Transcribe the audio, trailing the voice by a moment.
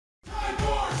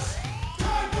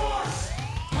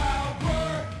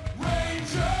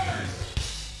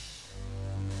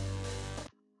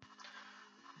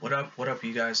What up,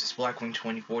 you guys? It's Blackwing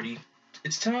 2040.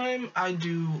 It's time I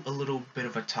do a little bit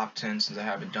of a top 10 since I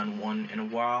haven't done one in a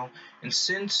while. And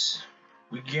since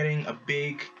we're getting a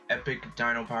big, epic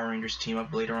Dino Power Rangers team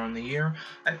up later on in the year,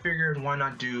 I figured why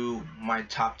not do my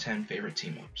top 10 favorite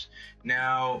team ups.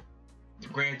 Now,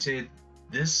 granted,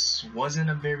 this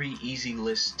wasn't a very easy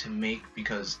list to make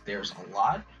because there's a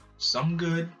lot, some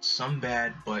good, some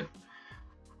bad, but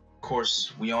of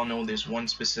course, we all know there's one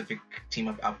specific team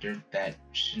up out there that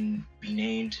shouldn't be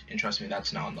named, and trust me,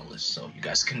 that's not on the list, so you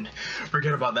guys can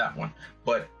forget about that one.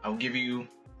 But I'll give you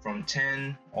from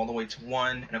 10 all the way to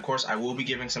 1, and of course, I will be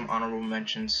giving some honorable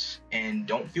mentions, and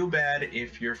don't feel bad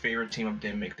if your favorite team up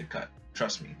didn't make the cut.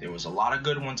 Trust me, there was a lot of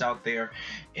good ones out there,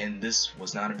 and this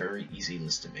was not a very easy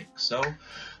list to make. So,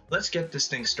 let's get this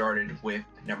thing started with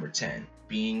number 10,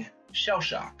 being Shell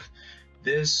Shock.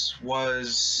 This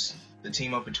was the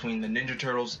team up between the Ninja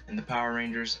Turtles and the Power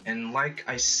Rangers, and like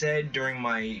I said during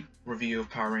my review of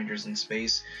Power Rangers in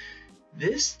Space,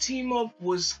 this team up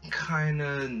was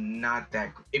kinda not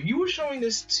that great. If you were showing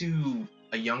this to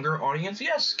a younger audience,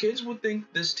 yes, kids would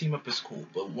think this team up is cool,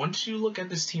 but once you look at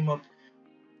this team up,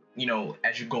 you know,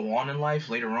 as you go on in life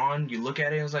later on, you look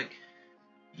at it and it's like,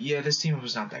 yeah, this team up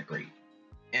was not that great.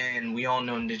 And we all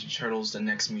know Ninja Turtles, the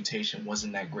Next Mutation,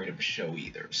 wasn't that great of a show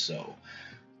either, so.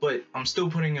 But I'm still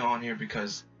putting it on here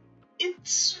because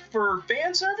it's for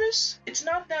fan service. It's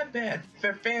not that bad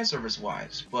for fan service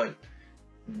wise, but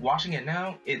watching it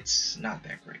now, it's not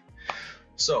that great.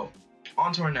 So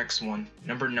on to our next one,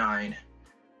 number 9,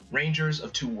 Rangers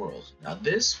of Two Worlds. Now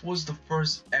this was the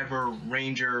first ever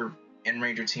Ranger and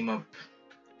Ranger team up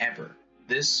ever.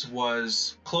 This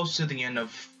was close to the end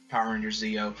of Power Rangers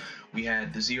Zeo. We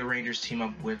had the Zeo Rangers team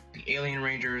up with the Alien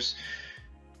Rangers.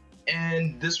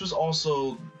 And this was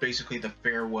also basically the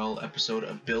farewell episode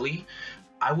of Billy.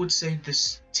 I would say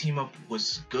this team up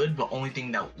was good, but only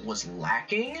thing that was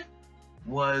lacking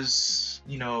was,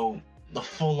 you know, the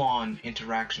full-on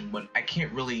interaction. But I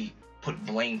can't really put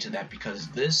blame to that because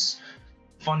this,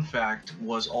 fun fact,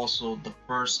 was also the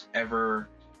first ever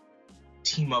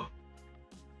team up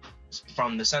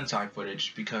from the Sentai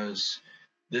footage, because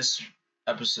this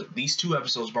episode, these two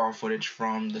episodes borrow footage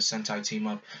from the Sentai team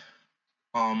up.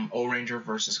 O-Ranger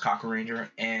versus Kaku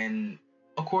Ranger, and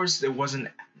of course there wasn't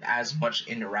as much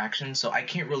interaction, so I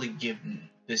can't really give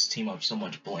this team up so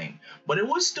much blame. But it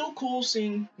was still cool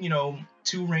seeing, you know,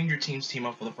 two Ranger teams team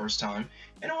up for the first time,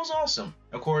 and it was awesome.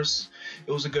 Of course,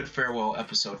 it was a good farewell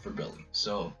episode for Billy.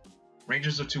 So,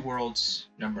 Rangers of Two Worlds,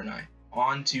 number 9.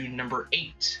 On to number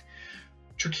 8,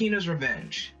 Trakeena's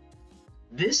Revenge.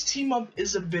 This team up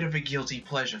is a bit of a guilty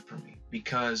pleasure for me,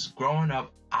 because growing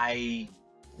up, I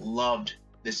loved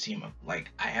this team up. Like,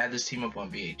 I had this team up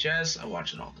on VHS, I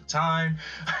watch it all the time.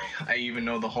 I even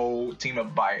know the whole team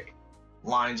up by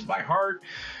lines by heart.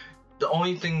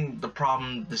 The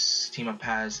problem this team up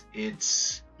has,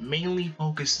 it's mainly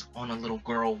focused on a little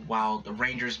girl, while the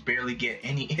Rangers barely get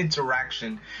any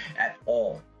interaction at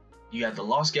all. You have the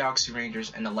Lost Galaxy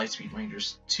Rangers and the Lightspeed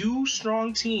Rangers, two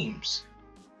strong teams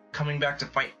coming back to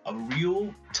fight a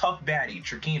real tough baddie,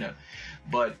 Trakeena.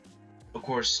 But of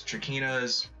course, Trakeena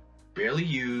is barely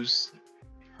used,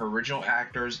 her original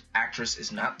actress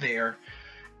is not there,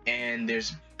 and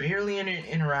there's barely any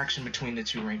interaction between the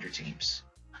two Ranger teams.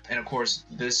 And of course,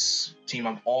 this team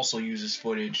up also uses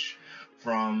footage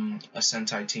from a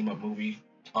Sentai team up movie,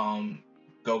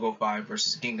 Go-Go 5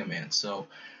 versus Ginga Man. So,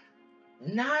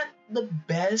 not the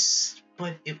best,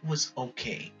 but it was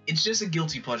okay. It's just a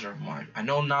guilty pleasure of mine. I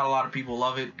know not a lot of people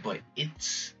love it, but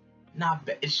it's not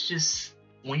bad. It's just,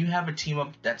 when you have a team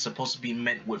up that's supposed to be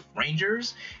met with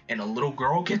Rangers and a little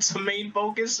girl gets the main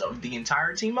focus of the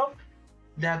entire team up,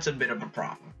 that's a bit of a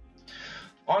problem.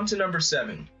 On to number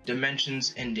 7,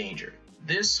 Dimensions in Danger.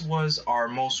 This was our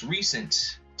most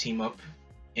recent team up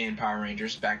in Power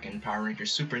Rangers, back in Power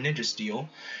Rangers Super Ninja Steel.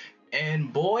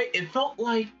 And boy, it felt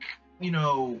like, you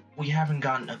know, we haven't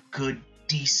gotten a good,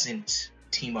 decent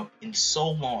team up in so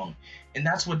long. And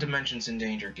that's what Dimensions in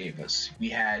Danger gave us. We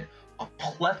had a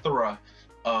plethora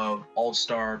of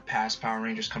all-star past Power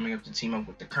Rangers coming up to team up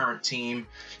with the current team.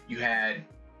 You had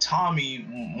Tommy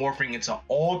morphing into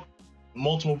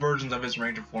multiple versions of his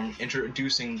Ranger form,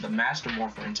 introducing the Master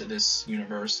Morpher into this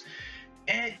universe,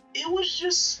 and it was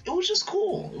just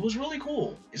cool. It was really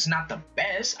cool. It's not the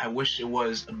best. I wish it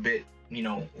was a bit, you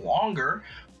know, longer,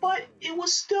 but it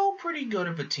was still pretty good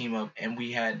of a team up, and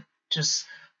we had just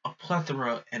a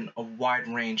plethora and a wide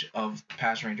range of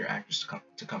past Ranger actors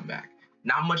to come back.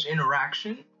 Not much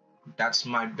interaction, that's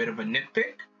my bit of a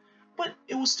nitpick, but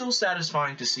it was still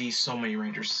satisfying to see so many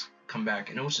Rangers come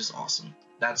back, and it was just awesome.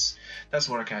 That's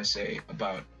what I can say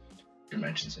about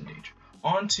Dimensions in Danger.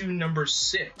 On to number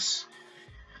 6,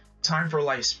 Time for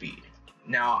Lightspeed.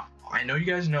 Now, I know you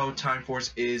guys know Time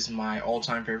Force is my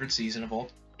all-time favorite season of all.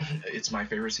 It's my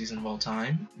favorite season of all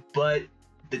time, but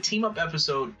the team up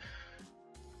episode,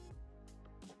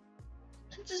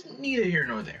 just neither here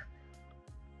nor there.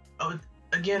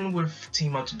 Again, with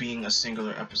team ups being a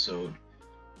singular episode,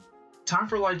 Time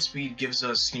for Lightspeed gives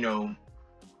us,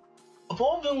 of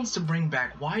all villains to bring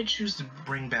back, why choose to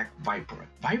bring back Viper?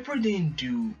 Viper didn't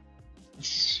do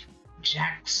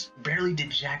barely did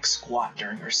jack squat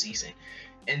during her season.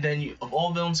 And then of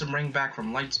all villains to bring back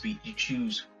from Lightspeed, you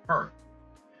choose her.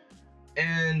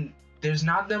 And there's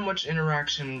not that much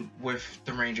interaction with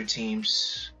the Ranger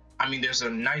teams. I mean, there's a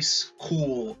nice,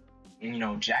 cool,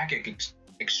 jacket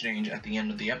exchange at the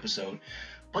end of the episode,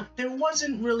 but there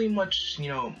wasn't really much,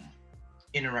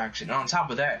 interaction. And on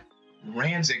top of that,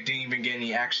 Ranzik didn't even get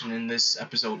any action in this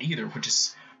episode either, which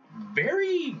is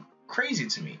very crazy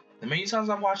to me. The many times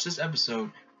I've watched this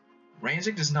episode,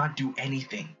 Ranzik does not do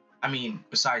anything. I mean,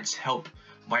 besides help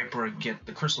Viper get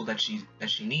the crystal that she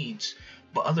needs.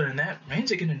 But other than that,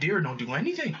 Ranzik and Adira don't do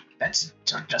anything. That's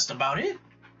just about it.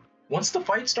 Once the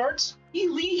fight starts, he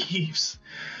leaves.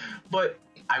 But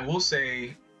I will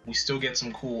say, we still get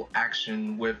some cool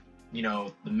action with,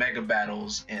 the mega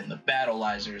battles and the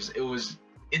battleizers.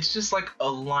 It's just like a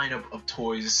lineup of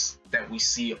toys that we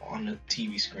see on the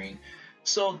TV screen.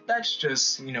 So that's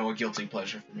just, a guilty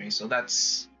pleasure for me. So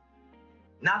that's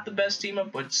not the best team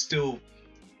up, but still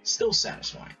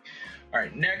satisfying. All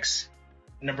right, next,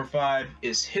 number 5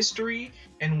 is History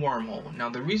and Wormhole. Now,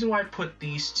 the reason why I put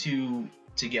these two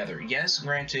together, yes,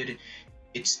 granted,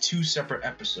 it's 2 separate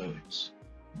episodes,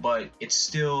 but it's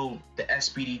still the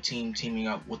SPD team teaming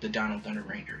up with the Dino Thunder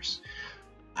Rangers.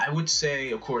 I would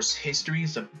say, of course, History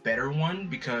is the better one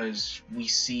because we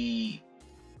see,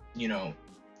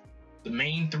 the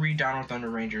main 3 Dino Thunder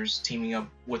Rangers teaming up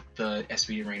with the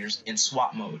SPD Rangers in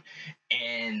swap mode.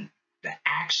 And the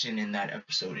action in that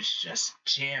episode is just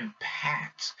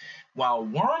jam-packed. While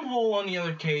Wormhole, on the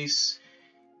other case,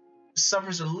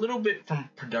 suffers a little bit from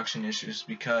production issues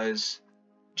because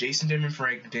Jason Dimon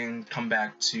Frank didn't come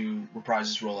back to reprise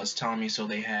his role as Tommy, so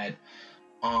they had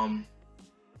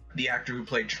the actor who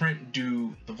played Trent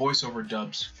do the voiceover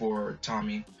dubs for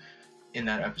Tommy in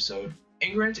that episode.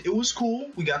 And granted, it was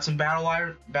cool. We got some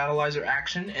battleizer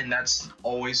action, and that's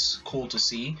always cool to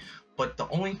see. But the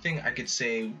only thing I could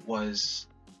say was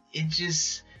it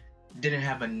just didn't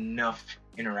have enough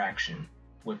interaction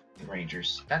with the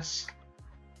Rangers.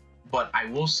 But I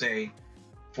will say,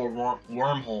 for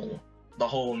Wormhole, the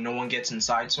whole no one gets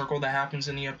inside circle that happens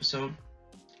in the episode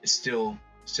is still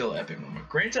an epic moment.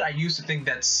 Granted, I used to think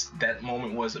that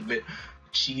moment was a bit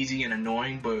cheesy and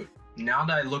annoying, but now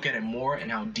that I look at it more and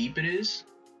how deep it is,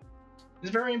 it's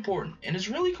very important. And it's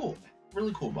really cool.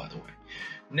 Really cool, by the way.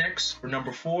 Next, for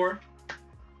number 4,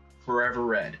 Forever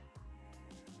Red.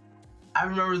 I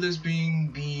remember this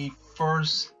being the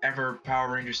first ever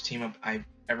Power Rangers team up I've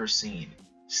ever seen.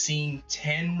 Seeing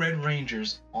 10 Red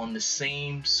Rangers on the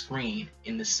same screen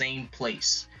in the same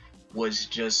place was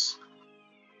just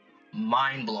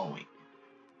mind-blowing.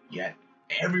 Yet,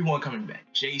 everyone coming back.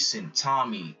 Jason,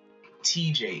 Tommy,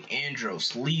 TJ,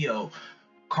 Andros, Leo,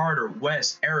 Carter,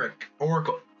 Wes, Eric,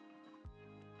 Oracle.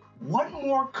 What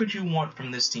more could you want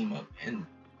from this team up? And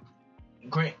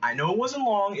great, I know it wasn't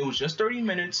long, it was just 30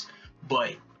 minutes,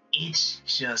 but it's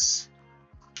just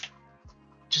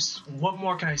what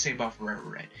more can I say about Forever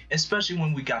Red? Especially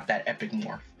when we got that epic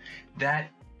morph. That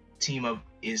team up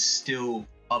is still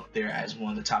up there as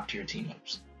one of the top tier team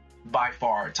ups. By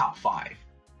far, top 5.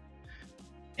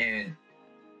 And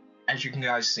as you can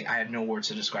guys see, I have no words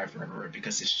to describe Forever Red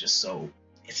because it's just so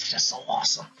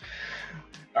awesome.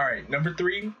 Alright, number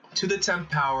 3, To the 10th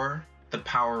Power, The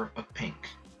Power of Pink.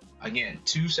 Again,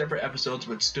 2 separate episodes,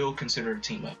 but still considered a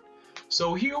team up.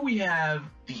 So here we have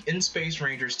the In-Space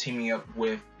Rangers teaming up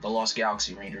with the Lost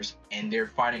Galaxy Rangers, and they're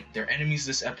fighting. Their enemies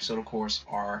this episode, of course,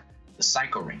 are the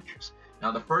Psycho Rangers.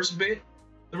 Now, the first bit,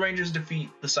 the Rangers defeat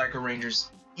the Psycho Rangers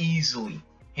easily,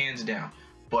 hands down.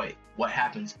 But what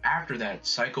happens after that?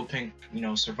 Psycho Pink,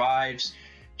 survives.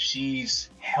 She's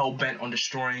hell-bent on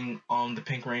destroying the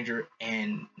Pink Ranger,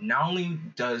 and not only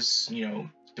does,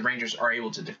 the Rangers are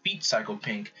able to defeat Psycho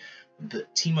Pink, the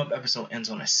team-up episode ends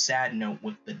on a sad note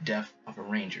with the death of a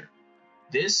Ranger.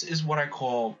 This is what I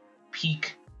call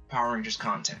peak Power Rangers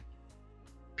content.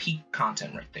 Peak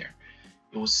content right there.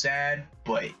 It was sad,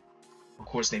 but of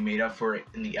course they made up for it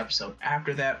in the episode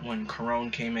after that when Corone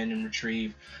came in and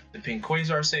retrieved the Pink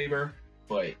Quasar Saber.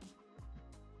 But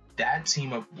that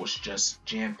team-up was just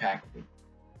jam-packed with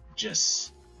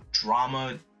just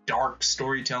drama, dark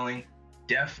storytelling,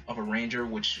 death of a ranger,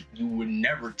 which you would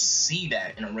never see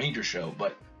that in a ranger show,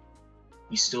 but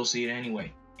you still see it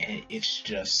anyway, and it's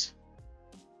just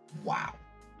wow.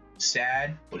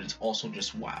 Sad, but it's also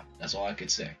just wow. That's all I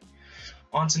could say.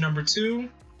 On to number 2,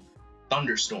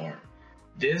 Thunderstorm.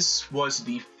 This was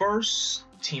the first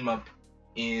team up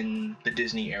in the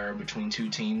Disney era between two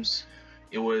teams.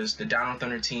 It was the Dino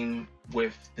Thunder team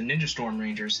with the Ninja Storm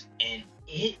Rangers, and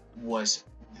it was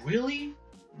really,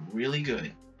 really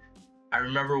good. I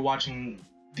remember watching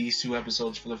these 2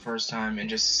 episodes for the first time and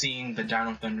just seeing the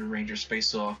Dino Thunder Rangers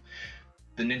face off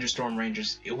the Ninja Storm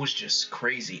Rangers. It was just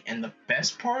crazy. And the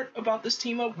best part about this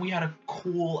team up, we had a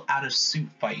cool out of suit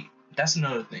fight. That's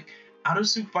another thing. Out of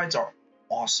suit fights are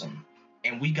awesome,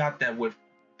 and we got that with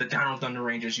the Dino Thunder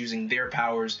Rangers using their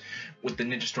powers, with the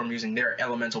Ninja Storm using their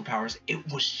elemental powers. It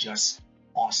was just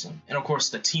awesome. And of course,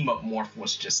 the team up morph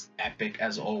was just epic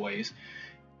as always.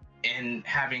 And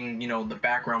having, you know, the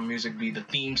background music be the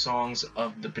theme songs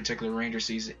of the particular Ranger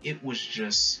season, it was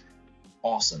just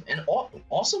awesome. And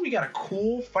also, we got a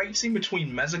cool fight scene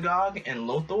between Mesogog and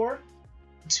Lothor,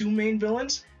 2 main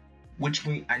villains, which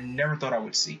I never thought I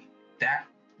would see. That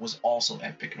was also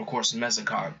epic. And of course,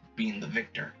 Mesogog being the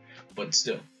victor, but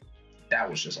still, that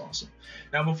was just awesome.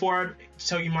 Now, before I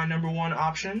tell you my number 1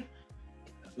 option,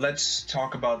 let's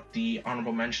talk about the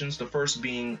honorable mentions. The first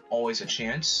being Always a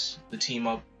Chance, the team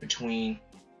up between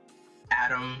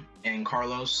Adam and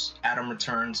Carlos. Adam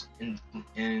returns in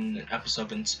an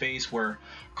episode in space where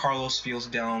Carlos feels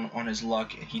down on his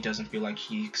luck and he doesn't feel like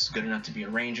he's good enough to be a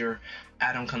ranger.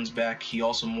 Adam comes back. He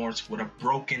also morphs with a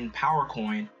broken power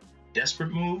coin.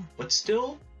 Desperate move, but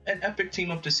still an epic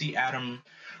team up to see Adam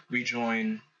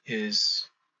rejoin his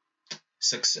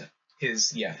success.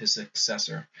 His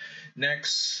successor.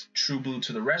 Next, True Blue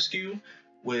to the Rescue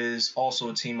was also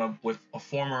a team up with a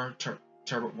former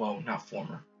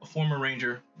a former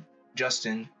Ranger,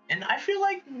 Justin. And I feel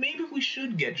like maybe we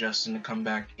should get Justin to come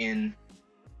back in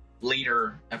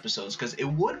later episodes, because it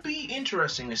would be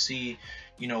interesting to see,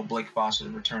 you know, Blake Foster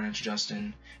return as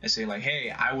Justin and say like, hey,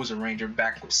 I was a Ranger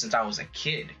back since I was a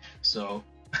kid. So,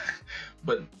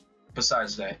 but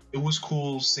besides that, it was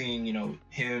cool seeing, you know,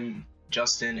 him,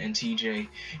 Justin, and TJ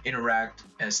interact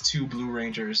as 2 Blue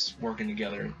Rangers working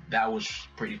together. That was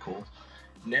pretty cool.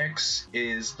 Next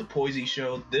is the Poisey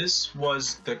Show. This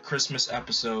was the Christmas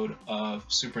episode of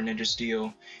Super Ninja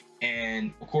Steel,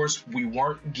 and of course we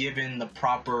weren't given the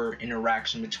proper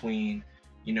interaction between,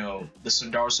 you know, the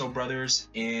Sudarso brothers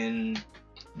in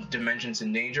Dimensions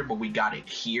in Danger, but we got it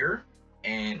here,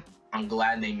 and I'm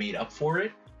glad they made up for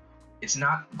it. It's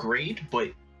not great, but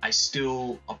I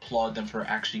still applaud them for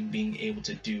actually being able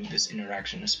to do this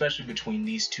interaction, especially between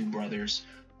these 2 brothers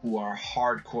who are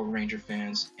hardcore Ranger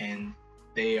fans, and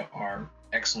they are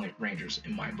excellent Rangers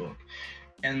in my book.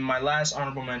 And my last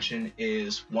honorable mention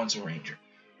is Once a Ranger.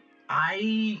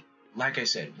 Like I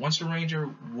said, Once a Ranger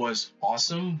was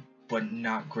awesome, but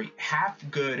not great.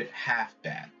 Half good, half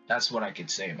bad. That's what I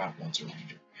could say about Once a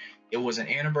Ranger. It was an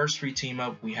anniversary team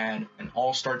up. We had an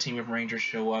all-star team of Rangers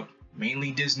show up,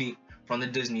 mainly Disney, from the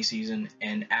Disney season,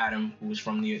 and Adam, who was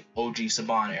from the OG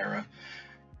Saban era.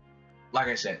 Like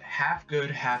I said, half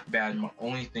good, half bad. My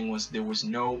only thing was there was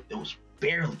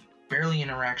barely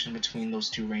interaction between those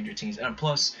 2 Ranger teams. And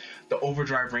plus, the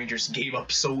Overdrive Rangers gave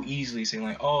up so easily, saying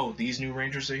like, oh, these new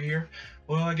Rangers are here?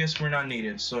 Well, I guess we're not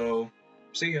needed, so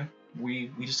see ya.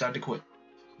 We decided to quit.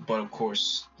 But of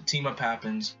course, the team up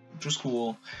happens, which was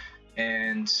cool,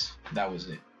 and that was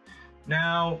it.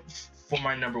 Now, for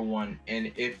my number 1,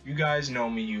 and if you guys know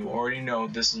me, you already know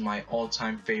this is my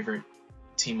all-time favorite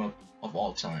team up of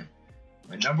all time.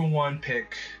 My number 1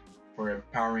 pick for a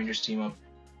Power Rangers team up,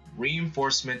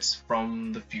 Reinforcements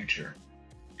from the Future.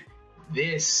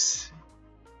 This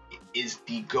is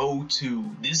the go-to.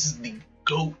 This is the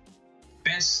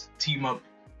best team up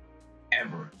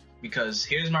ever, because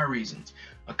here's my reasons.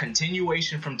 A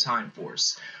continuation from Time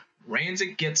Force.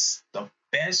 Ransik gets the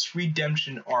best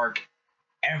redemption arc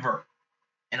ever.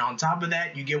 And on top of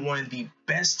that, you get one of the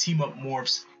best team up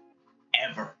morphs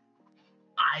ever.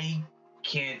 I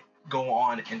can't go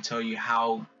on and tell you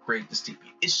how great this team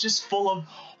is. It's just full of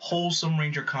wholesome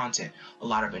Ranger content. A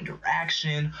lot of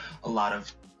interaction, a lot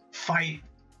of fight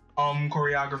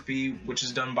choreography, which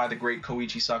is done by the great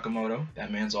Koichi Sakamoto.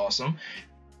 That man's awesome.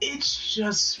 It's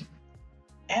just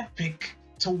epic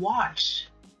to watch.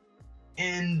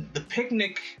 And the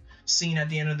picnic scene at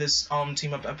the end of this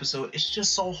team up episode, it's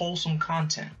just so wholesome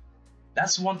content.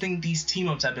 That's one thing these team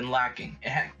ups have been lacking.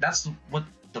 That's what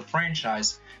the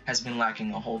franchise has been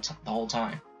lacking the whole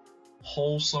time.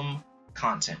 Wholesome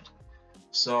content.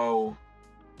 So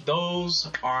those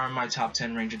are my top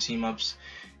 10 Ranger team ups.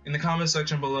 in the comment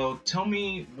section below, tell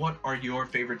me what are your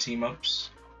favorite team ups.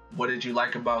 What did you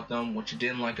like about them? What you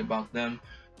didn't like about them?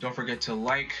 Don't forget to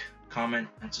like, comment,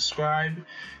 and subscribe.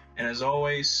 And as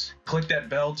always, click that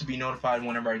bell to be notified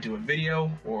whenever I do a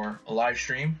video or a live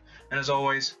stream. And as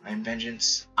always, I am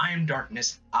Vengeance, I am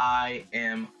Darkness, I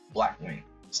am Blackwing.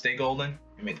 Stay golden,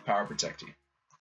 and may the power protect you.